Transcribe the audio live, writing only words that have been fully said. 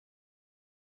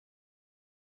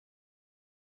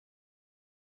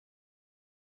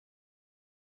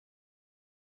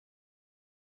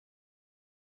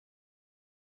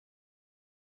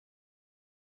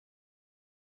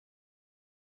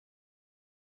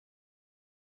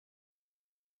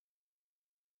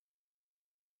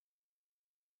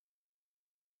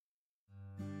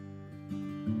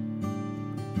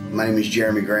My name is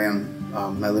Jeremy Graham.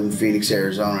 I live in Phoenix,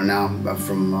 Arizona now. I'm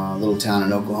from a little town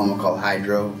in Oklahoma called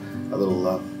Hydro, a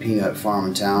little peanut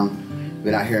farming town.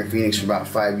 Been out here in Phoenix for about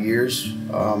 5 years.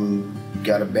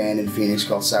 Got a band in Phoenix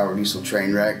called Sour Diesel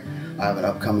Trainwreck. I have an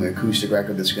upcoming acoustic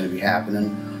record that's going to be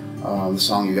happening. The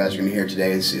song you guys are going to hear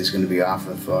today is going to be off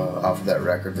of that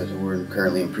record that we're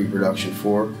currently in pre-production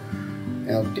for.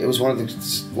 You know, it was one of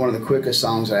the quickest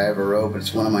songs I ever wrote, but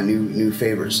it's one of my new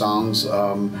favorite songs.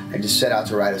 I just set out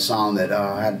to write a song that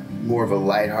had more of a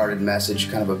lighthearted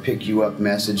message, kind of a pick you up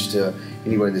message to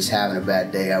anybody that's having a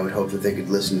bad day. I would hope that they could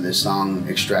listen to this song and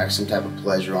extract some type of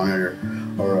pleasure on it,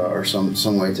 or some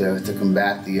way to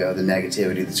combat the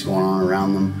negativity that's going on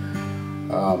around them.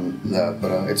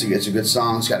 It's a good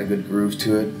song. It's got a good groove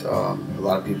to it. A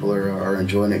lot of people are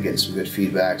enjoying it, getting some good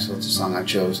feedback. So it's a song I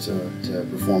chose to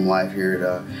perform live here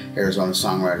at Arizona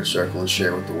Songwriters Circle and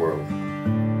share with the world.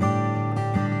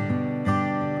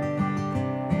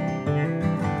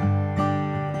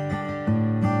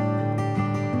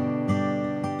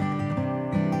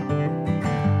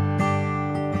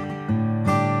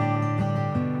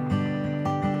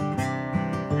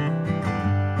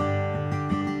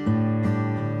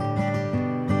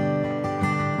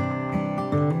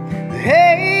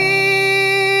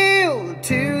 Hail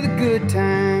to the good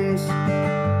times,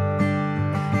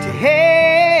 to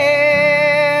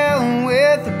hell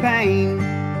with the pain.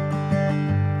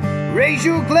 Raise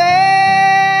your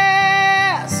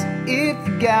glass if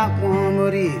you got one,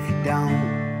 but if you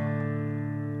don't,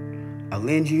 I'll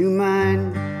lend you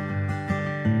mine.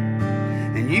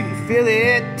 And you can fill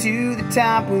it to the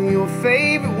top with your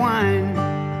favorite wine.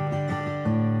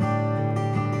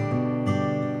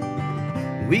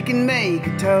 We can make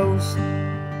a toast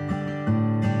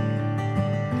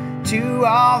to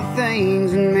all the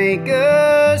things that make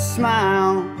us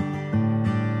smile,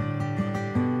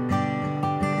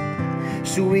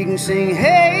 so we can sing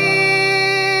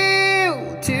hail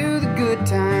to the good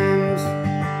times,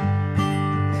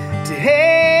 to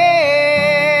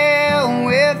hell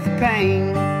with the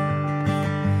pain.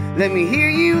 Let me hear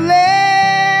you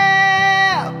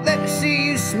laugh, let me see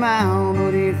you smile,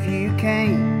 but if you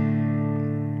can't,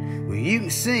 you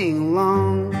can sing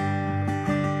along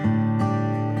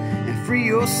and free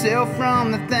yourself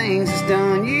from the things that's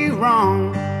done you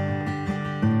wrong.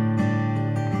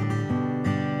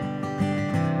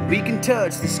 We can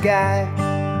touch the sky,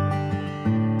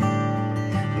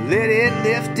 let it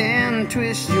lift and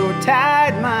twist your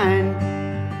tired mind,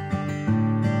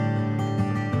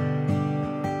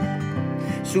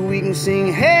 so we can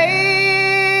sing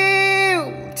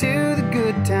hail to the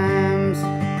good times,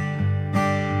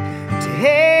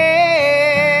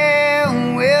 hell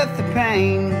with the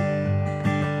pain.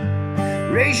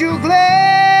 Raise your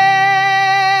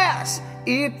glass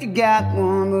if you got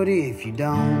one, but if you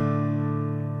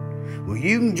don't, well,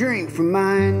 you can drink from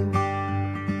mine,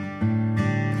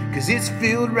 'cause it's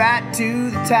filled right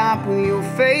to the top with your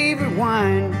favorite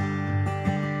wine.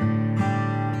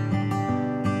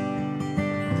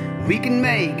 We can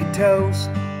make a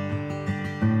toast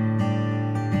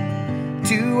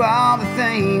to all the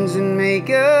things that make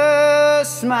us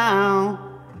smile.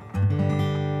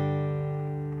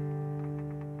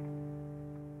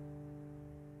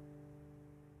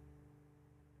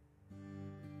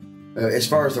 As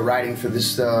far as the writing for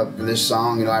this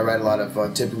song, you know, I write a lot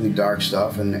of typically dark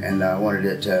stuff, and I wanted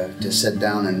it to sit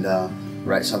down and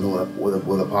write something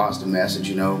with a positive message,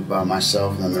 you know, about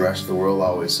myself and then the rest of the world.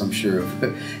 Always, I'm sure,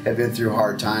 have been through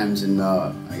hard times, and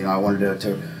you know, I wanted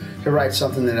to write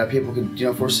something that people could, you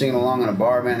know, if we're singing along in a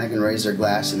bar, man, they can raise their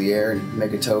glass in the air and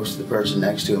make a toast to the person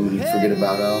next to them and forget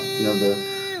about you know,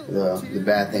 the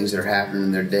bad things that are happening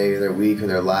in their day or their week or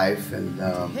their life. And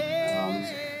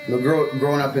you know,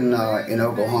 growing up in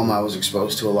Oklahoma, I was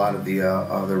exposed to a lot of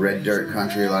the red dirt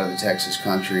country, a lot of the Texas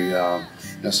country. You know,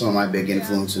 some of my big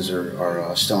influences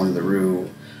are Stoney LaRue,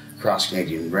 Cross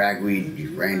Canadian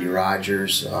Ragweed, Randy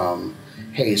Rogers,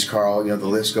 Hayes Carl, you know, the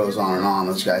list goes on and on.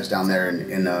 Those guys down there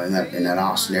in that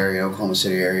Austin area, Oklahoma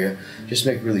City area, just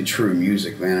make really true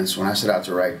music, man. And so when I set out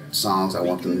to write songs, I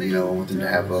want them, you know, I want them to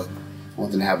have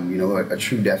you know, a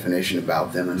true definition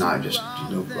about them, and not just,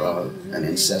 you know, an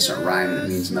incessant rhyme that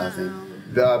means nothing.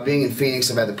 Being in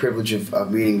Phoenix, I've had the privilege of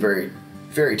meeting very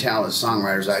talented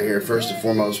songwriters out here. First and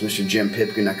foremost, Mr. Jim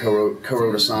Pipkin. I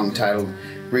co-wrote a song titled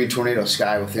Green Tornado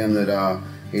Sky with him that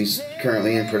he's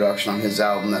currently in production on his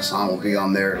album. That song will be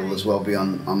on there. It'll as well be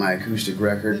on my acoustic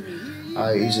record.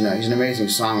 He's an amazing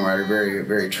songwriter,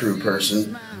 very true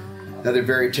person. Another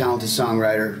very talented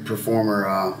songwriter, performer,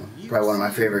 probably one of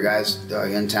my favorite guys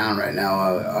in town right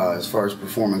now as far as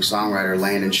performing songwriter,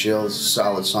 Landon Shields.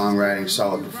 Solid songwriting,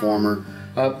 solid performer.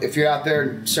 If you're out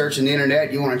there searching the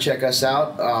internet, you want to check us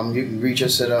out, you can reach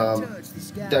us at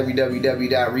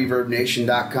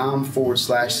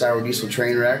www.reverbnation.com/Sour Diesel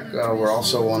Trainwreck. We're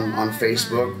also on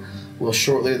Facebook. We'll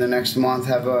shortly the next month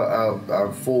have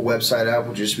a full website up,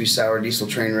 which will just be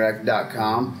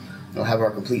sourdieseltrainwreck.com. It'll have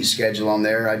our complete schedule on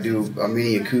there. I do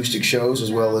many acoustic shows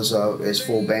as well as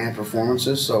full band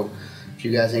performances. So if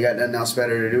you guys ain't got nothing else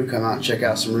better to do, come out and check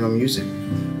out some real music.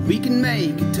 We can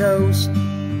make a toast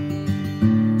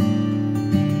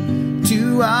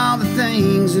to all the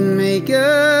things that make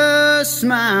us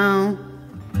smile.